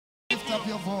up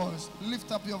your voice.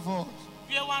 Lift up your voice.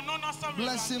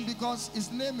 Bless him because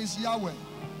his name is Yahweh.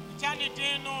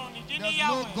 There's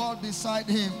no God beside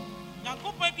him.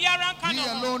 He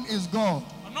alone is God.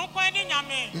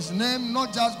 His name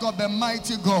not just God but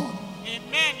mighty God.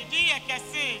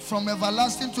 From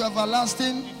everlasting to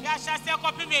everlasting,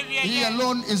 he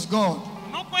alone is God.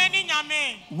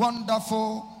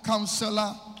 Wonderful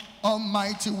Counselor,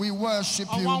 Almighty, we worship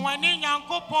you.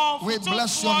 We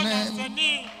bless your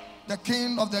name. The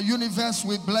King of the universe,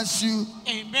 we bless you.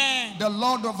 Amen. The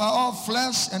Lord of our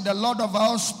flesh and the Lord of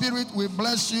our spirit, we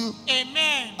bless you.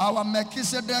 Amen. Our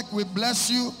Melchizedek, we bless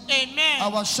you. Amen.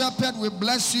 Our shepherd, we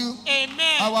bless you.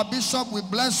 Amen. Our bishop, we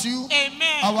bless you.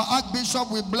 Amen. Our archbishop,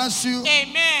 we bless you.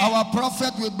 Amen. Our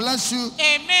prophet, we bless you.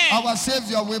 Amen. Our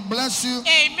savior, we bless you.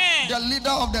 Amen. The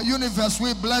leader of the universe,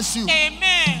 we bless you.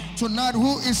 Amen. Tonight,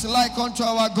 who is like unto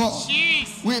our God?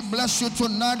 Jesus. We bless you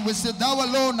tonight. We say, thou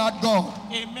alone art God.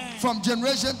 Amen. From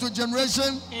generation to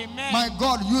generation, Amen. my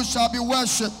God, you shall be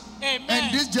worshipped. Amen.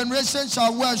 And this generation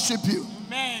shall worship you.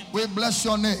 Amen. We bless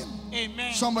your name.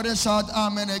 Amen. Somebody shout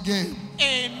amen again.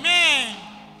 Amen.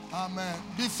 Amen.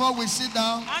 Before we sit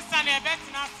down,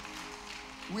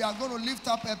 we are going to lift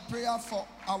up a prayer for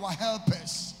our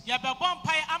helpers.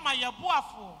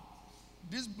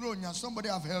 This Bronya, somebody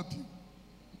have helped you.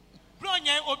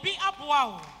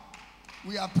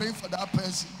 We are praying for that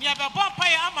person.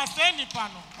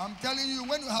 I'm telling you,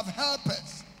 when you have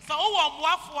helpers,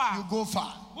 you go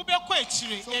far. So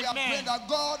we are praying that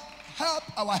God help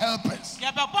our helpers.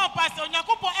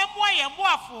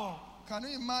 Can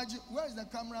you imagine? Where is the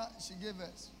camera she gave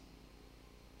us?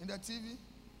 In the TV?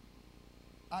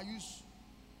 I use.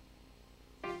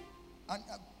 And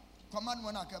command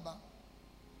one akeba.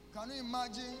 Can you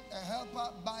imagine a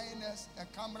helper buying us a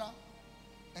camera?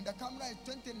 And the camera is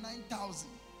 29,000.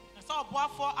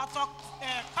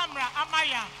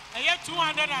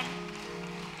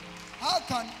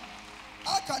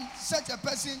 How can such a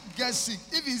person get sick?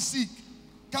 If he's sick,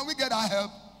 can we get our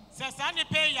help?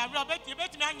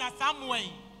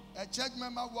 A church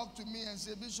member walked to me and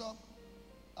said, Bishop,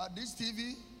 this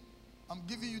TV, I'm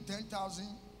giving you 10,000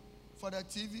 for the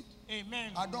TV.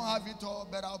 Amen. I don't have it all,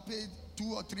 but I'll pay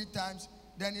 2 or 3 times.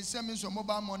 Then he sent me some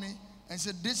mobile money and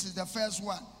said, this is the first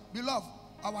one. Beloved,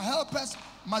 our helpers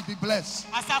must be blessed.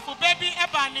 Our helpers,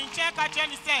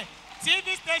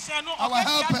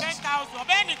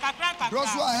 those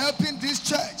who are helping this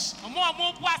church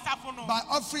by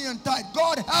offering and tithe,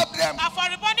 God help them.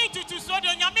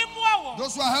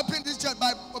 Those who are helping this church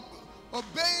by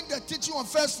obeying the teaching of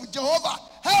first fruit, Jehovah,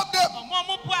 help them.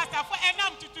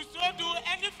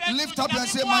 Lift up and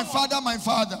say, my Father,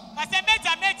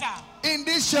 in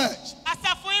this church,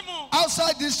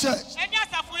 outside this church,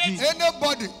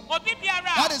 anybody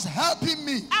that is helping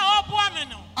me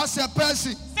as a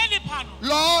person,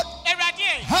 Lord,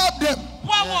 help them.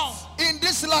 Yes. In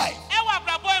this life,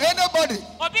 anybody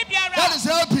that is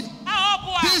helping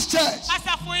this church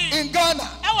in Ghana,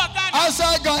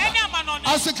 outside Ghana,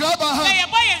 as we clap our hands,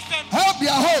 help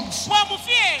their homes,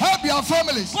 help their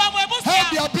families, help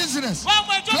their business.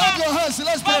 Clap your hands,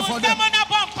 let's pray for them.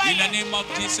 In the name of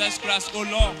Jesus Christ, O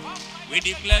Lord, we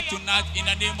declare tonight in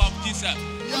the name of Jesus,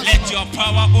 let your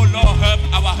power, O Lord, help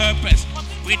our helpers.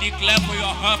 We declare for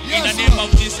your help in the name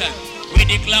of Jesus. We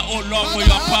declare, oh Lord, for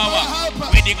your power.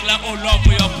 We declare, oh Lord,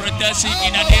 for your protection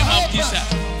in the name of Jesus.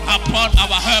 Upon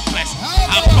our helpers.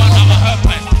 Upon our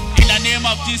helpers. In the name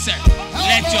of Jesus.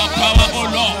 Let your power,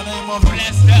 oh Lord,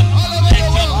 bless them. Let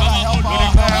your power, oh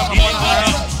Lord, deliver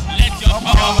them. Let your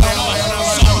power, oh Lord,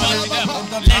 support them.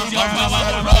 Let your power,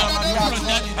 oh Lord,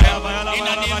 protect them. In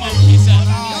the name of Jesus.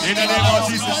 In the name of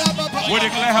Jesus. We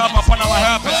declare help upon our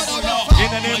helpers. In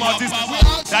the name of Jesus.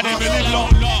 That they may live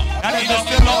long. That they may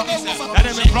stay long. That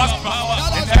they may prosper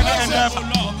in every endeavor.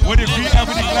 We decree and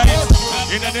we declare it.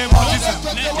 In the name of Jesus.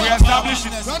 We establish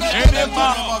it. Any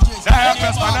man that helps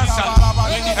us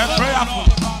financially and prayerful,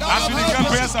 as we declare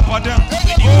prayers upon them.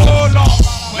 Oh Lord,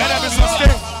 let them be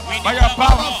sustained by your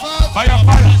power, by your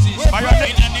fire, by your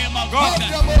name. God,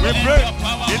 we pray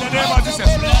in the name of Jesus.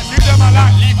 Keep them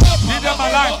alive. Keep them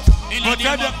alive.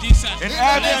 Protect them in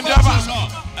every endeavor.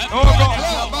 Oh God,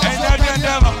 in every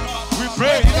endeavor. We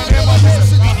pray in the name of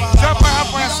Jesus. Send fire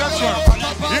for your sanctuary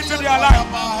into their life.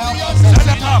 Set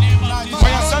them up for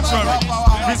your sanctuary.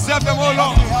 Preserve them, oh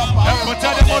Lord, and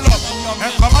protect them, oh Lord,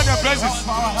 and command your blessings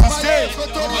to stay,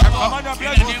 and command your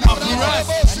blessings to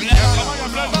rest, and command your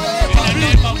blessings to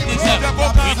be with the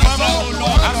broken family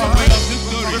as we pray.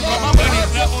 We command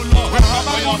blessings, we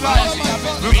command good life,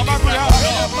 we command good health,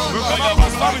 we command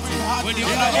prosperity. In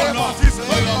the name of Jesus,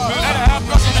 let it help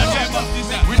us in the name of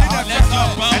Jesus. We need a blessing,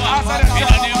 and answer the prayer.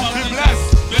 Be blessed,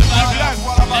 be blessed.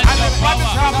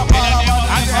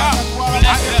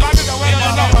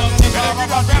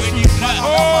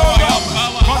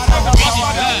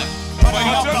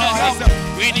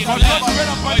 declare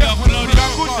for your glory.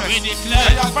 We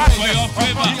declare for your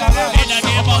favor. In the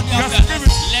name of Jesus,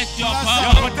 let your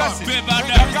power favor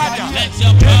them. Let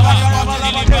your power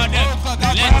deliver them.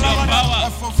 Let your power,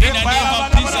 in the name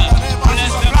of Jesus,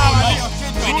 bless them, O Lord.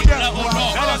 We declare, O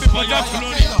Lord, for your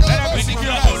glory. We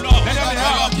declare, O Lord, for your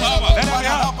power.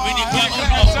 We declare, O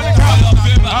Lord, for your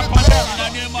favor. In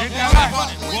the name of Jesus,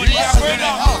 Holy Spirit,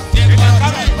 take control.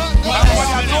 Holy Spirit, manifest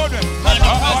your Lord in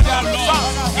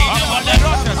our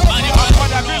lives.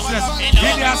 Manifest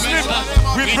in their sleep.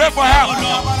 We pray for help.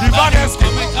 Divine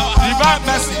escape. Divine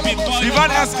mercy.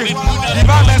 Divine escape.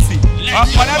 Divine mercy.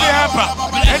 Upon every helper.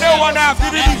 Anyone that has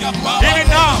given you, even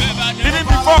now, even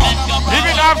before,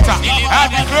 even after, I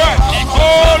declare,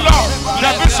 oh Lord, the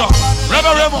Bishop,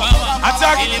 Reverend Remo,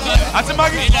 Auntie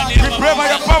Maggie, we pray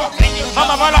by your power.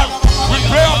 Mama Mala, we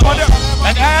pray upon them.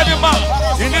 And every man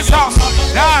in this house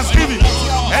that has given,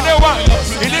 anyone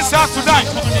in this house tonight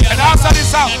and outside this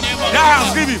house that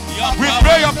has given, we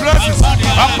pray your blessings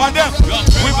upon them.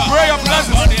 We pray your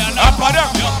blessings upon them.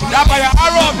 That by your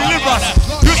arrow of deliverance,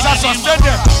 you shall sustain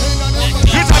them.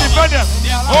 You shall defend them.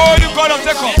 Oh, you God of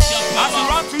Jacob, as we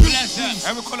run to you,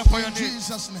 and we call upon your name.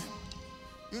 Jesus' name.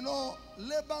 You know,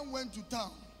 Laban went to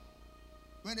town.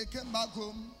 When they came back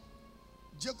home,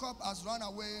 Jacob has run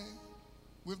away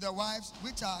with the wives,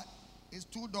 which are his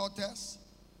 2 daughters,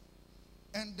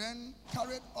 and then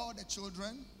carried all the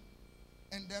children,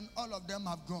 and then all of them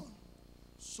have gone.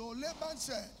 So Laban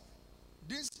said,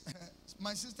 this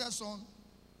my sister's son,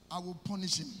 I will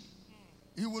punish him.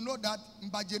 He will know that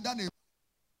Mbajedane.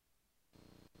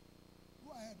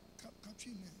 Go ahead,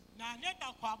 Katrina.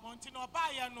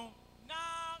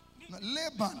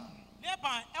 Laban.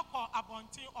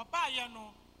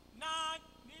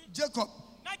 Jacob.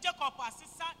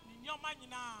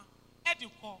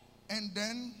 And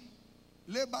then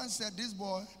Laban said, this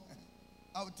boy,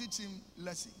 I will teach him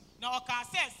lesson. So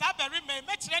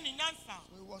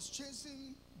he was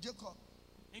chasing Jacob.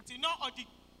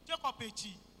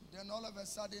 Then all of a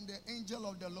sudden the angel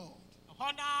of the Lord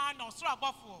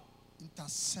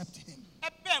intercept him.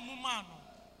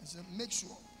 He said, make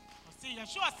sure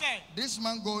this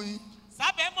man going,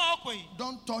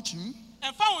 don't touch him.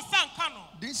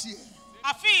 This year,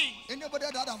 anybody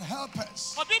that have helped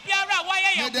us,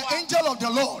 may the angel of the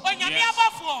Lord. Yes.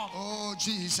 Oh,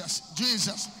 Jesus,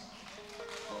 Jesus,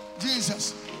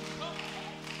 Jesus.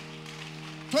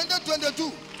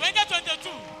 2022.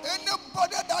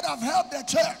 Anybody that have helped the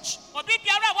church,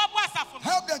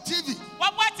 help the TV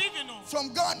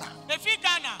from Ghana,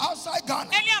 outside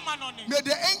Ghana, may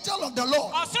the angel of the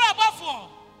Lord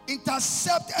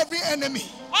intercept every enemy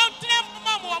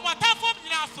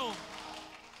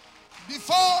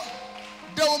before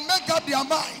they will make up their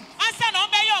mind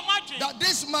that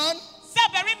this man,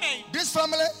 this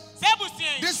family,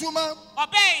 this woman,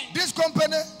 this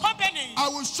company, I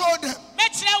will show them.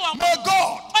 May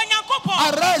God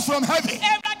arise from heaven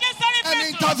and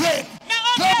intervene.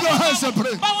 Clap your hands and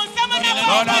pray.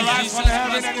 Lord, arise from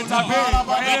heaven and intervene.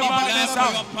 Anyone in this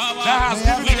house that has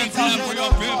given to the team,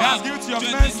 that has given to your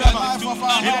men servant, in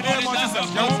the name of Jesus,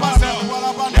 your woman servant,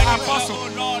 the apostle,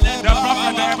 the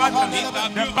prophet, the evangelist,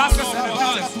 the pastors and the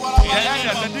teachers, the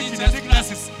elders, the deacons, the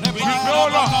deaconesses. We pray, oh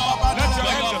Lord, let your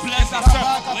angels intercept.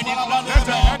 Let your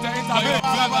angels intervene.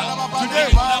 Today,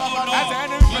 as the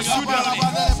enemy pursue them,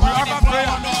 we offer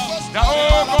prayer that,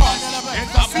 oh God,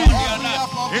 intercede,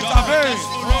 intervene.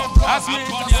 As we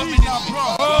intercede,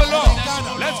 oh Lord,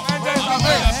 let's enter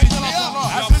intervene.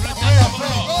 As we pray,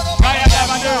 Kaya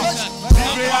Labado,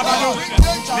 Libre Abado,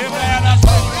 Libre Abado,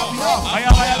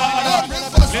 Ayabaya Labado,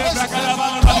 Libre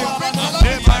Kalabado,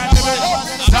 Libre Abado,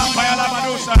 Sampaya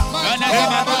Labado, Libre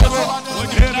Abado,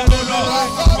 Libre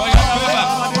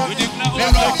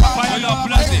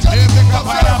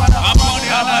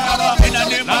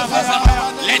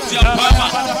let your power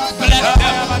bless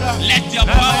them. Let your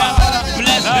power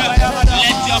bless them.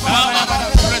 Let your power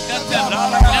protect them.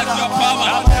 Let your power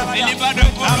deliver them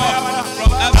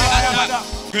from every attack.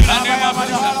 In the name of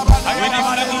Jesus, we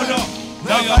declare, O Lord,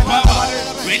 for your power.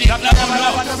 We declare, O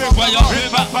Lord, for your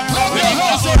favor. We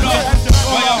declare, O Lord,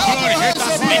 for your glory.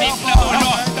 We declare, O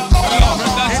Lord, for your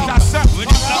protection. We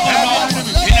declare, O Lord,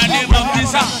 in the name of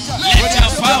Jesus, let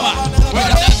your power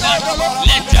protect them.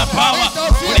 Let your power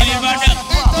deliver them.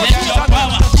 Let your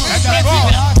power strengthen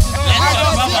them. Let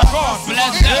your power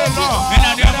bless them. In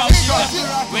the name of Jesus,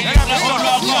 we declare, O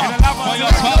Lord God, for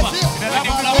your power. We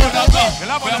declare, O Lord God,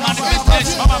 for your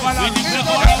manifestation. We declare,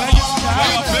 O Lord God, for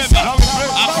your favor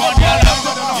upon their life.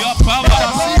 Your power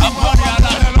upon their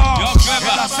life. Your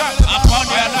favor upon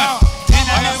their life. In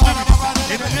the name of Jesus.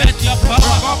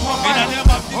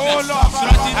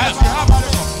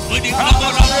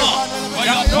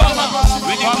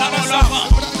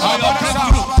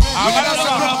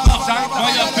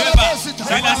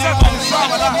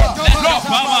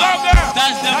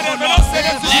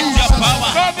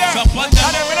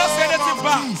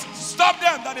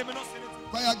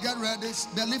 Get ready.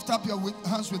 Then lift up your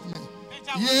hands with me.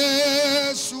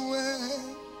 Yes,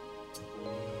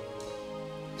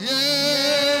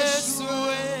 yes,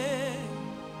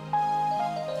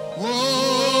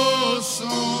 oh, so,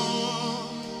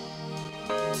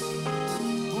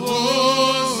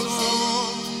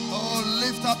 oh,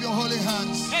 lift up your holy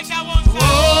hands.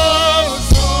 Oh,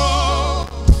 so,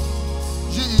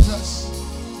 Jesus.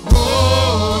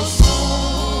 Oh, so.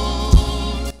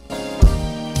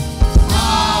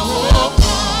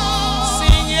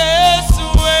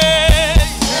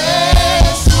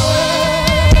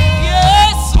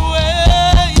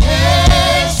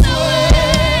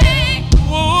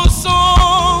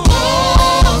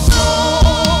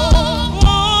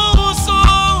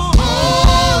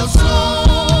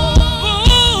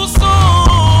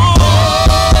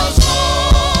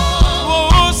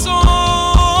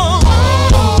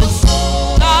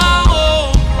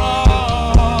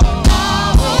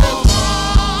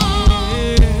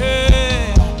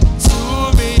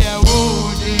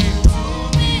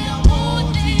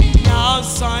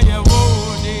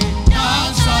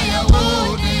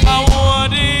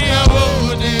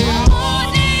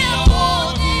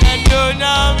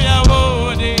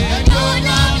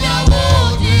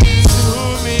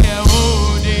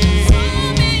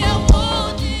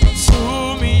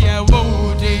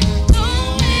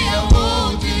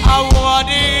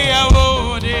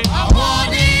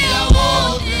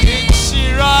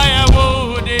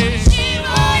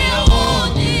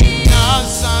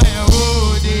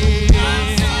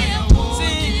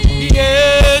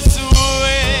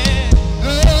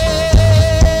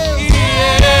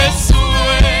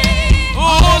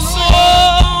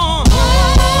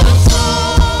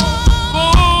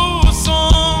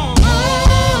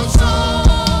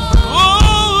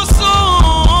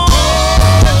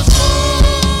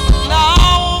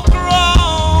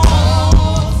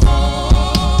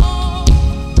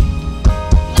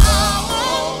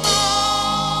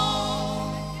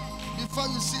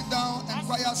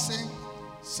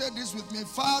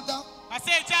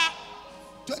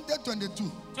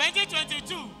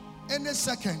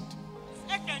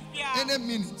 Any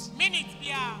minute,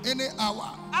 any hour,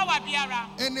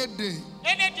 any day,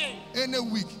 any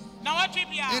week,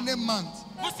 any month,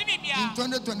 in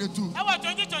 2022,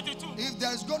 if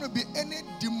there is going to be any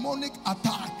demonic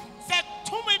attack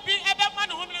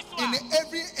in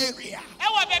every area,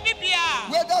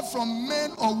 whether from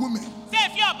men or women,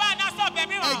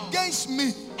 against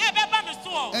me,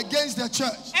 against the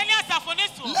church,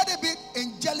 let it be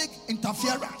angelic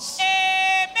interference.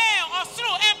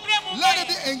 Let it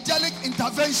be angelic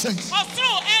interventions.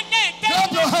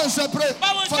 Clap your hands and pray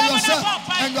for yourself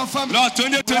and your family. Lord,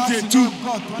 2022,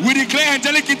 we declare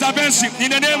angelic intervention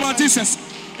in the name of Jesus.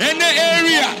 Any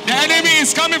area the enemy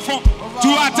is coming from to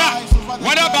attack,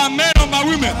 whether by men or by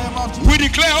women, we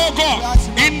declare, oh God,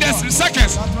 in the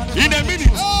seconds, in the minutes,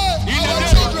 in the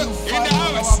days, in the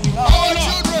hours, oh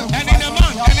Lord, and in the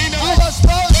month, and in the week,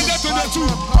 2022,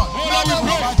 oh Lord, we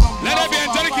pray, let there be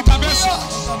angelic intervention,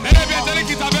 let there be angelic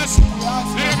intervention, let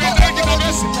there be angelic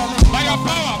intervention, by your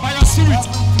power, by your spirit,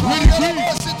 we decree,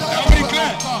 and we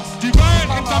declare, divine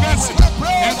intervention,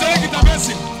 angelic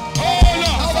intervention, oh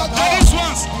Lord, that these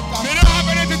ones may not have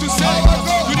anything to say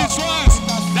to these ones,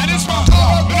 that this one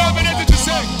may not have anything to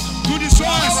say to these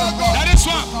ones, that this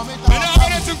one may not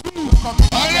have anything to do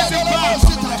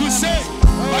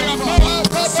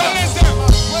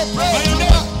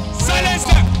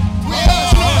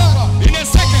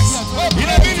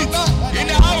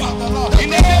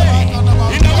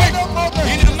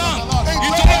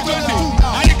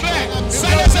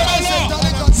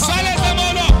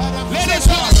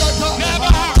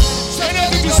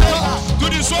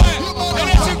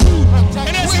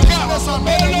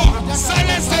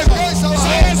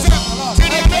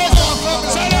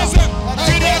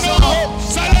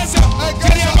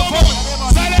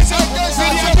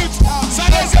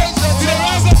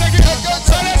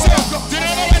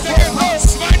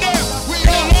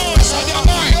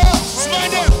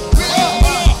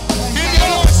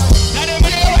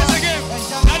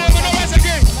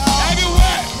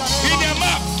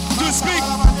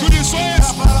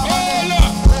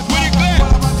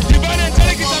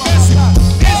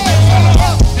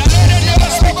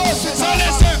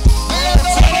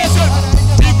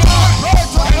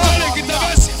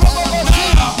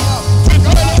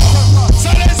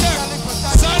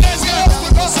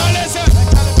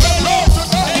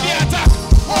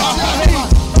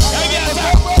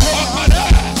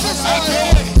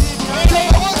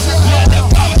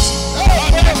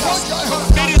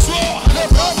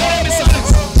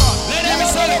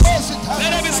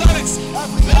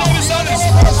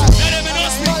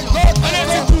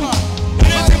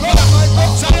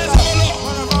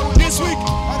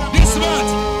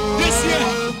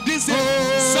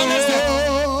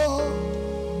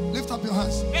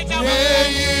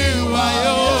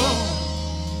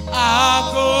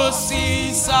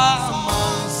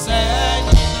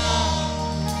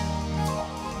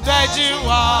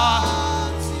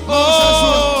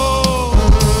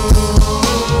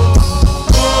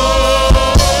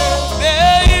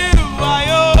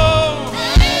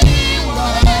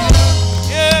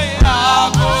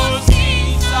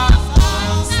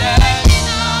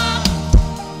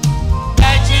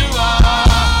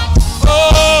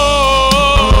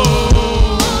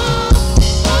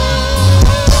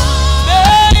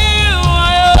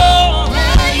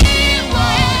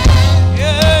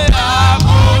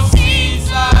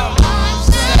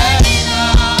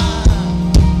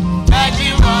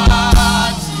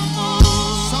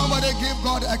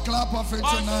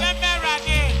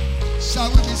Shall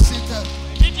we be seated?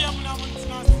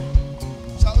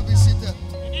 Shall we be seated?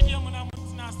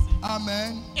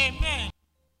 Amen. Amen. If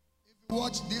you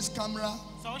watch this camera,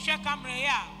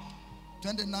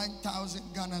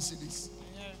 29,000 Ghana cedis.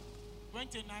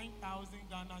 29,000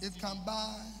 Ghana cedis. It can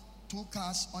buy 2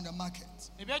 cars on the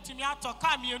market.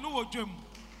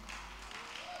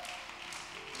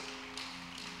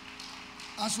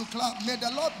 As we clap, may the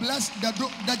Lord bless the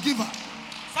giver.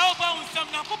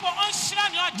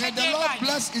 May the Lord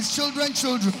bless his children. May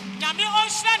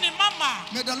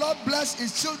the Lord bless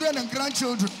his children and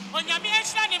grandchildren.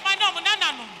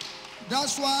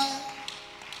 That's why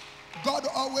God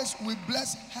always will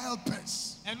bless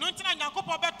helpers. And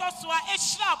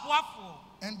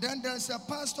then there's a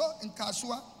pastor in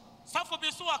Kasua.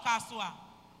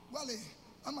 Well,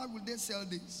 how much will they sell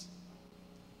this?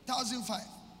 1,500.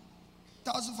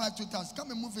 1,500, 2,000.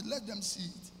 Come and move it. Let them see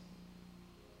it.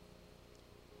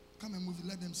 Come and move it.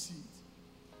 Let them see it.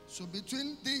 So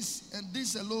between this and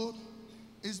this alone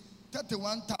is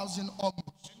 31,000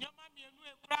 almost.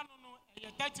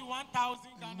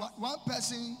 31,000. One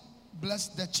person bless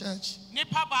the church.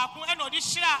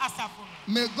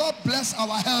 May God bless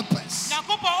our helpers.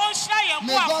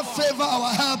 May God favor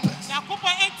our helpers.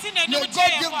 May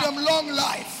God give them long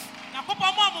life.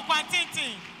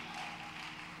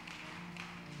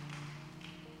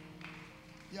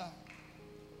 Yeah.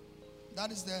 That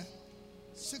is the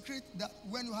secret, that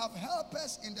when you have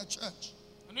helpers in the church,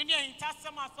 it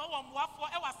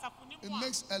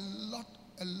makes a lot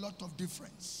of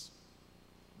difference.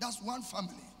 That's one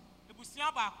family.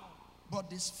 But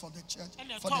this for the church,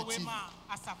 for the team.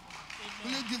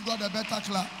 Will you give God a better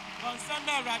clap?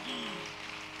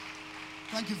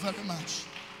 Thank you very much.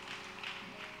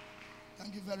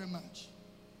 Thank you very much.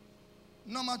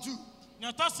 Number 2.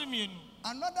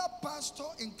 Another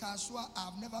pastor in Kasua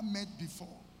I've never met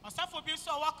before.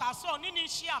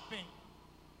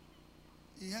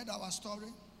 He heard our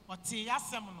story.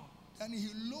 Then he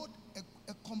loaded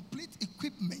a complete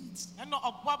equipment. May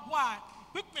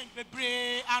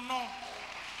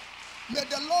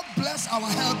the Lord bless our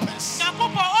helpers.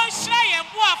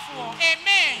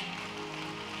 Amen.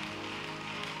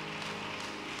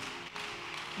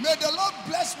 May the Lord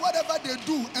bless whatever they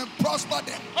do and prosper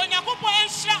them.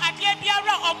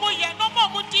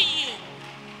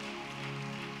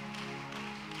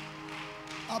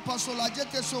 Apostle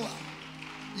Ajete Soa,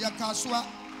 Yakasua,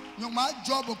 no my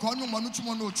job or Kono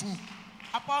Manuchumonochu.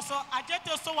 Apostle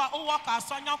Ajete Soa,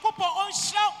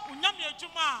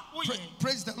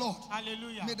 praise the Lord.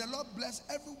 Hallelujah. May the Lord bless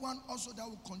everyone also that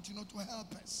will continue to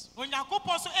help us.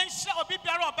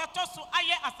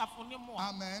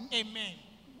 Amen. Amen.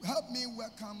 Help me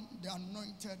welcome the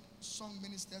anointed song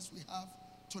ministers we have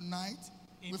tonight.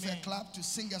 Amen. With a clap to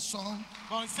sing a song.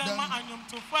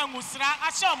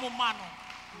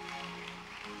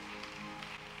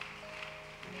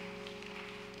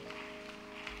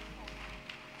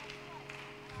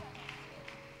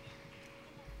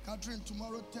 Catherine,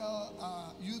 tomorrow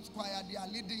tell youth choir they are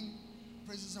leading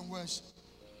praises and worship.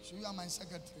 So you are my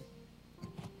secretary.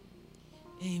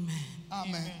 Amen.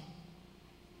 Amen. Amen.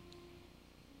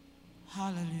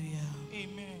 Hallelujah.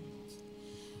 Amen.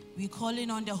 We're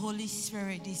calling on the Holy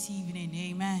Spirit this evening.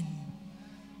 Amen.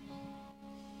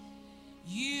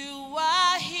 You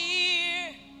are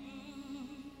here,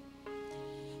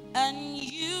 and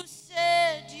you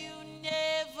said you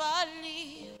never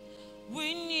leave.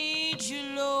 We need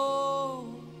you, Lord.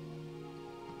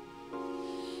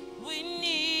 We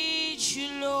need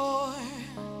you, Lord.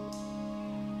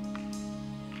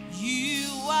 You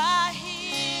are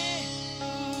here,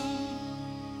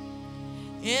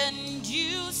 and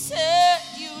you said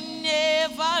you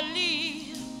never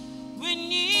leave. We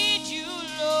need you,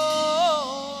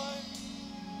 Lord.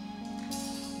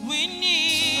 We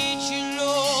need you,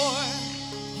 Lord.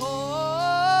 Oh,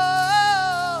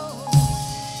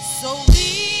 so we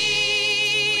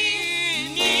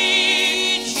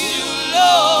need you,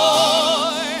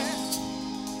 Lord.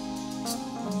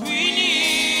 We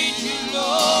need you,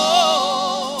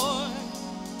 Lord.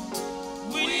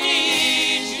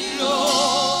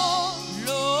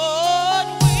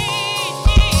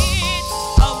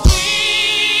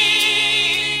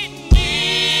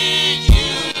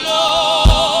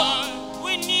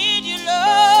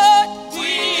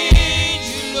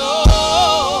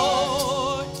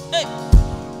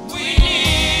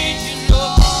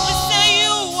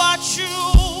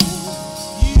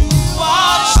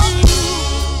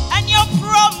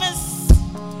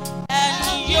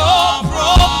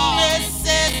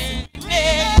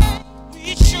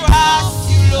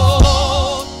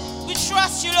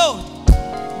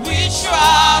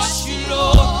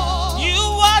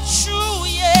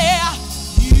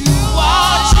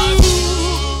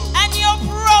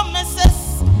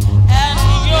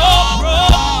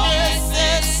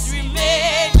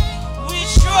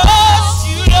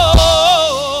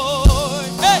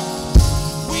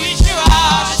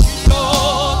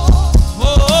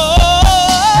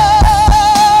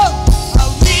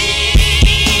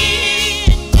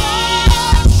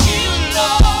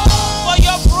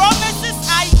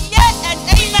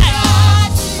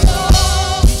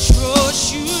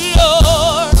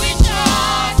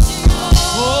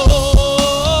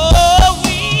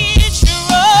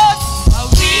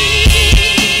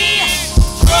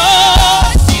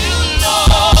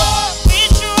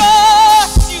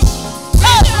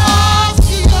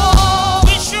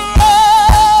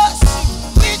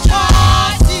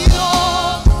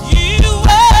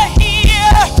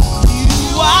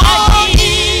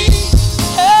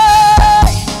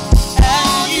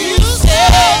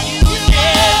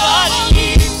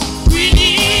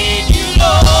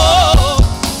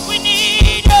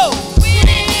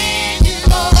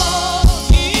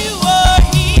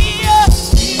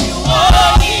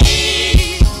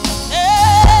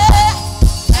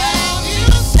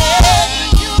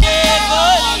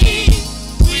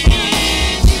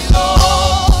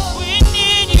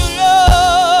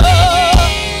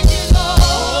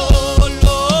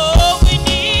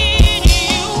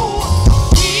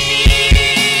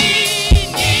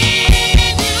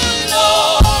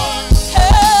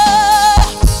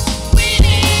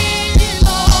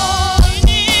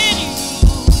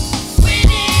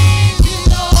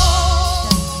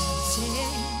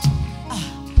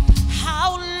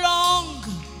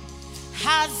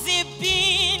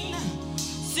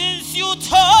 you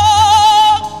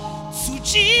talk to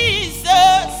Jesus,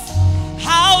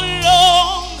 how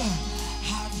long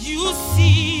have you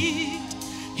seen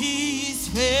his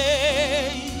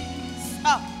face?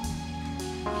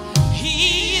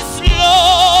 He's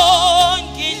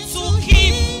longing to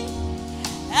keep,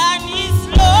 and he's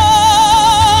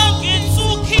longing to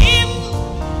keep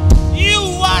you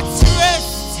at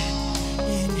rest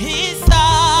in his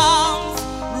arms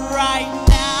right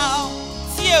now.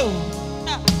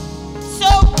 So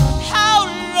how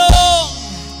long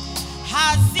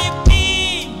has it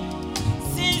been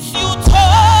since you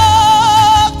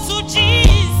talked to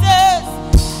Jesus?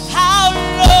 How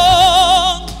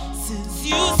long since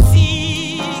you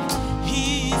seek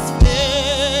his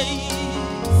face?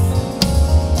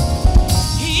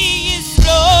 He is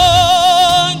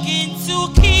longing to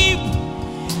keep,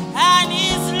 and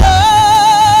he's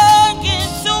longing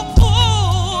to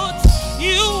put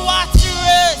you at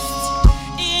rest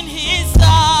in his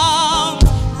arms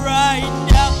right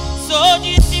now. So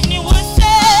this evening we'll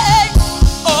say,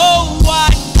 oh,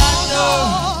 another,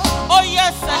 oh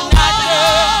yes, another,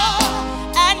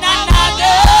 and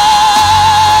another,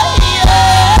 yes.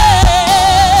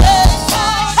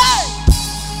 Hey.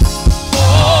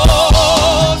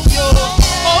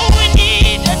 Oh, we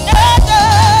need another,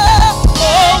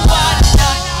 oh,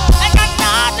 another, and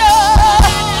another,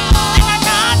 and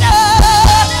another,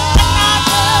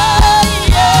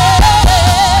 yes.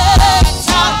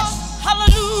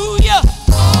 Hallelujah.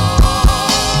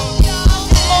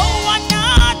 Oh,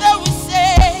 another we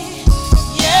say,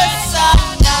 yes,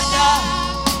 another,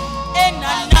 and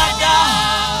another,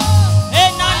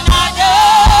 and another,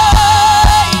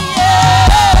 yes.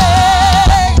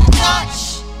 Touch.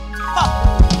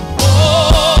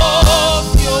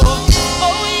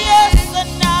 Oh, yes,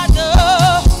 another,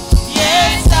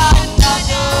 yes,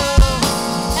 another,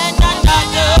 and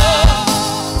another,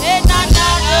 and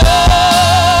another,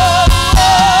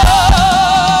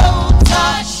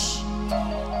 touch.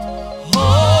 Oh,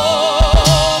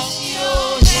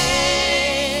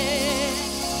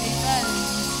 amen.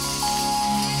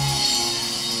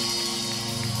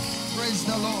 Praise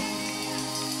the Lord.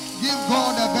 Give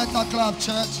God a better clap,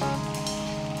 church.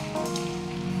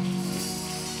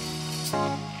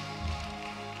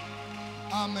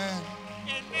 Amen.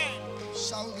 Amen.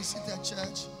 Shall we be seated,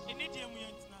 church?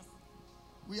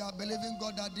 We are believing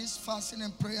God that this fasting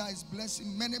and prayer is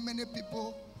blessing many, many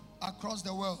people across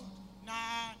the world. Na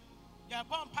ya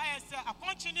bonfire say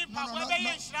akonchini No, pa no, bo no, be no.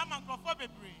 yen shira mankrofo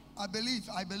bebre. I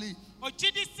believe.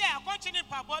 Ochidi say akonchini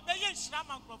pa bo be yen shira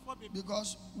mankrofo bebre.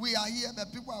 Because we are here,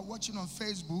 but people are watching on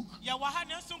Facebook Ya wa ha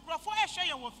ne nso nkrofo e hwe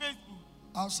ye wo Facebook.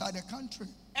 outside the country.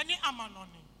 Eni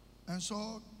amanone. And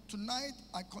so tonight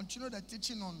I continue the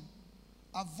teaching on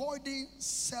avoiding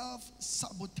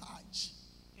self-sabotage.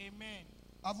 Amen.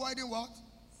 Avoiding what?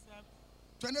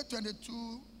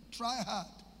 2022, try hard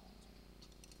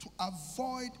to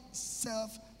avoid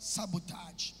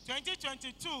self-sabotage.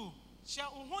 2022 she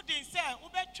uhu din say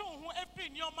ubetwe uhu efri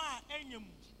nyoma a enyem.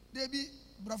 Debi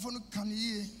brafo no kan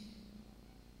yie.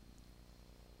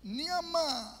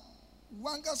 Niama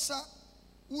wangasa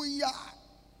uya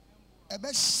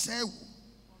ebe sew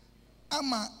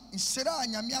ama nsira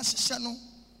anyame ahyehyɛ no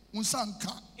unsa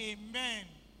nka. Amen.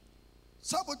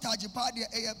 Sabotage part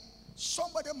there,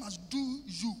 somebody must do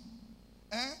you,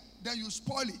 then you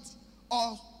spoil it,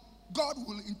 or God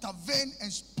will intervene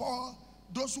and spoil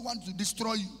those who want to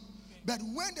destroy you. But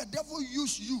when the devil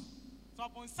uses you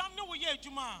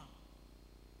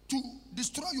to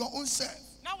destroy your own self,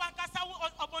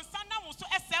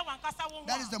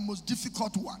 that is the most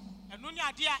difficult one.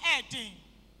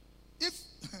 If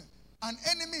an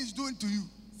enemy is doing to you,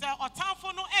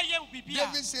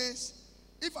 David says,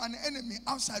 if an enemy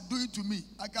outside doing to me,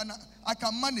 I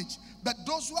can manage. But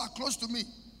those who are close to me,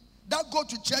 that go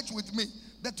to church with me,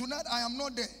 that tonight I am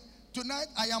not there. Tonight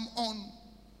I am on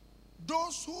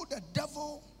those who the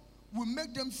devil will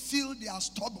make them feel they are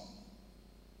stubborn.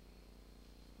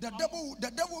 The devil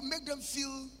will make them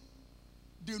feel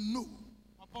they know.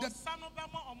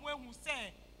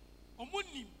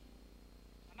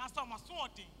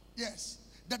 Yes.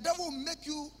 The devil will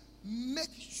make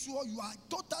sure you are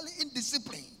totally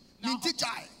indisciplined. And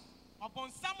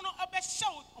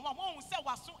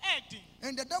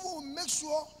the devil will make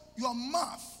sure your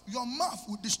mouth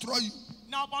will destroy you.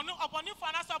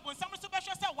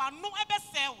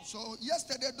 So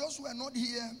yesterday, those who were not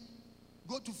here,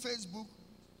 go to Facebook,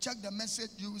 check the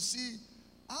message. You will see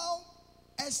how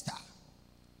Esther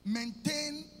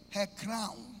maintained her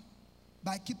crown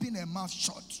by keeping her mouth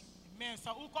shut.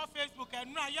 so uko Facebook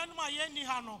and no yanuma yeni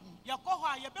hano.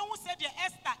 Yakoha yabewu said the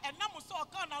Esther and namuso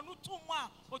kana no tuma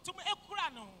otum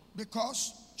ekura no.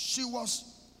 Because she was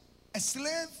a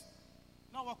slave.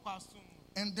 No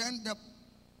and then the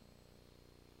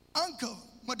uncle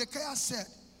Mordecai said,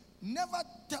 never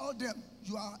tell them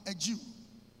you are a Jew.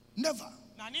 Never.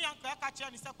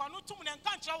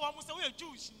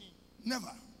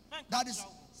 Never. That is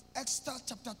Esther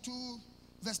chapter 2,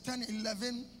 verse 10,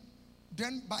 11.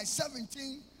 Then by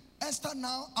 17, Esther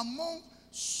now among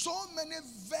so many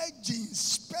virgins,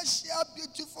 special,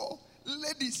 beautiful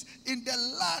ladies in the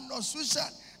land of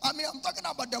Sushan. I mean, I'm talking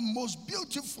about the most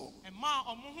beautiful.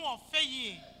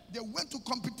 They went to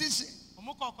competition.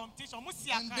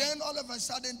 And then all of a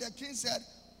sudden the king said,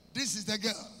 this is the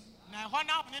girl.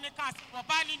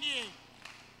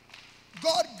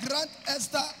 God grant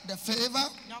Esther the favor.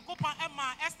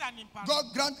 God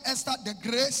grant Esther the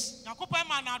grace.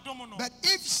 But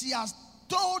if she has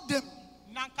told them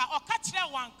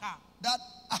that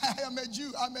I am a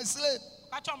Jew, I'm a slave.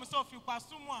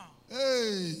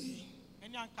 Hey.